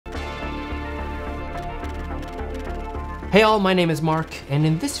Hey all, my name is Mark, and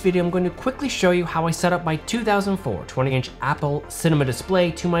in this video I'm going to quickly show you how I set up my 2004 20-inch Apple Cinema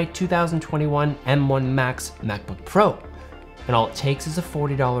display to my 2021 M1 Max MacBook Pro. And all it takes is a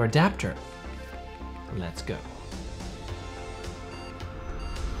 $40 adapter. Let's go.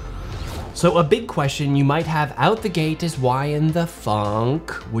 So a big question you might have out the gate is why in the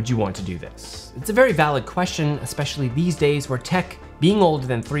funk would you want to do this? It's a very valid question, especially these days where tech being older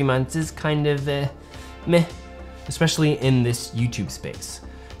than 3 months is kind of meh, especially in this YouTube space.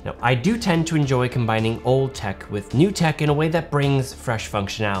 Now, I do tend to enjoy combining old tech with new tech in a way that brings fresh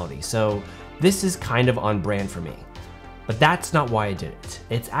functionality, so this is kind of on brand for me. But that's not why I did it.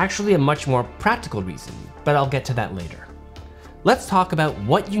 It's actually a much more practical reason, but I'll get to that later. Let's talk about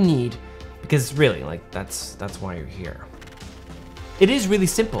what you need, because really, that's why you're here. It is really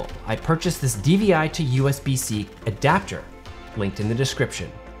simple. I purchased this DVI to USB-C adapter, linked in the description,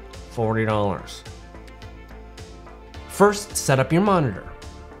 $40. First, set up your monitor.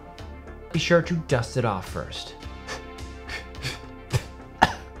 Be sure to dust it off first.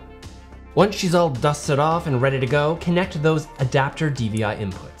 Once she's all dusted off and ready to go, connect those adapter DVI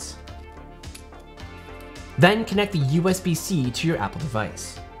inputs. Then connect the USB-C to your Apple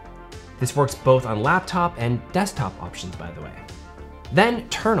device. This works both on laptop and desktop options, by the way. Then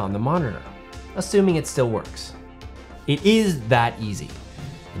turn on the monitor, assuming it still works. It is that easy.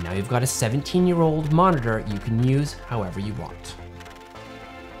 And now you've got a 17-year-old monitor you can use however you want.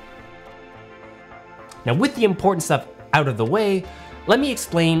 Now, with the important stuff out of the way, let me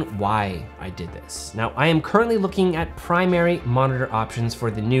explain why I did this. Now, I am currently looking at primary monitor options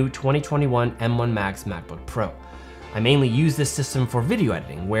for the new 2021 M1 Max MacBook Pro. I mainly use this system for video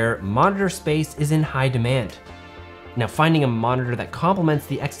editing, where monitor space is in high demand. Now, finding a monitor that complements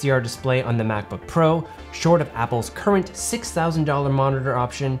the XDR display on the MacBook Pro, short of Apple's current $6,000 monitor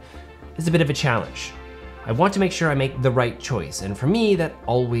option, is a bit of a challenge. I want to make sure I make the right choice, and for me, that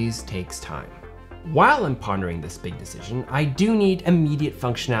always takes time. While I'm pondering this big decision, I do need immediate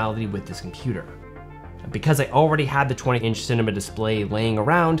functionality with this computer. Because I already had the 20-inch cinema display laying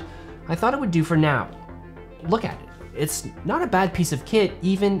around, I thought it would do for now. Look at it. It's not a bad piece of kit,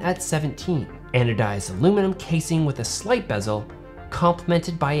 even at 17. Anodized aluminum casing with a slight bezel,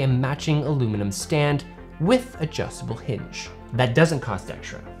 complemented by a matching aluminum stand with adjustable hinge. That doesn't cost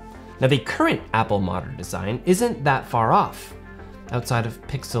extra. Now, the current Apple monitor design isn't that far off, outside of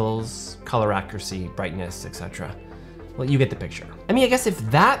pixels, color accuracy, brightness, etc. Well, you get the picture. I mean, I guess if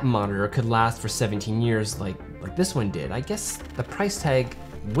that monitor could last for 17 years like this one did, I guess the price tag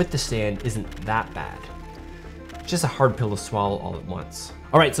with the stand isn't that bad. Just a hard pill to swallow all at once.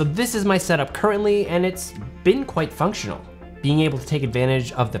 All right, so this is my setup currently, and it's been quite functional. Being able to take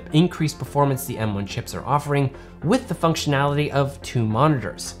advantage of the increased performance the M1 chips are offering with the functionality of 2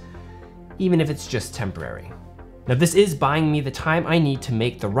 monitors, even if it's just temporary. Now, this is buying me the time I need to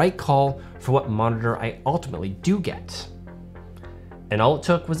make the right call for what monitor I ultimately do get. And all it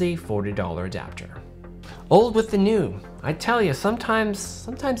took was a $40 adapter. Old with the new. I tell you, sometimes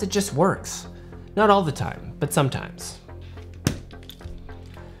it just works. Not all the time, but sometimes.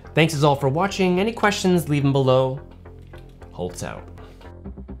 Thanks as all for watching. Any questions, leave them below. Holtz out.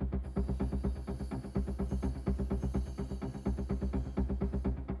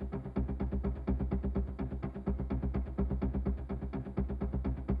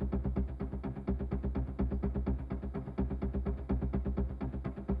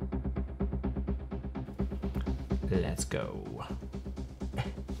 Let's go.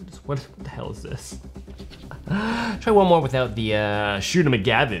 What the hell is this? Try one more without the shoot a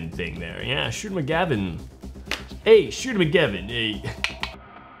McGavin thing there. Yeah, shoot a McGavin. Hey, shoot a McGavin. Hey.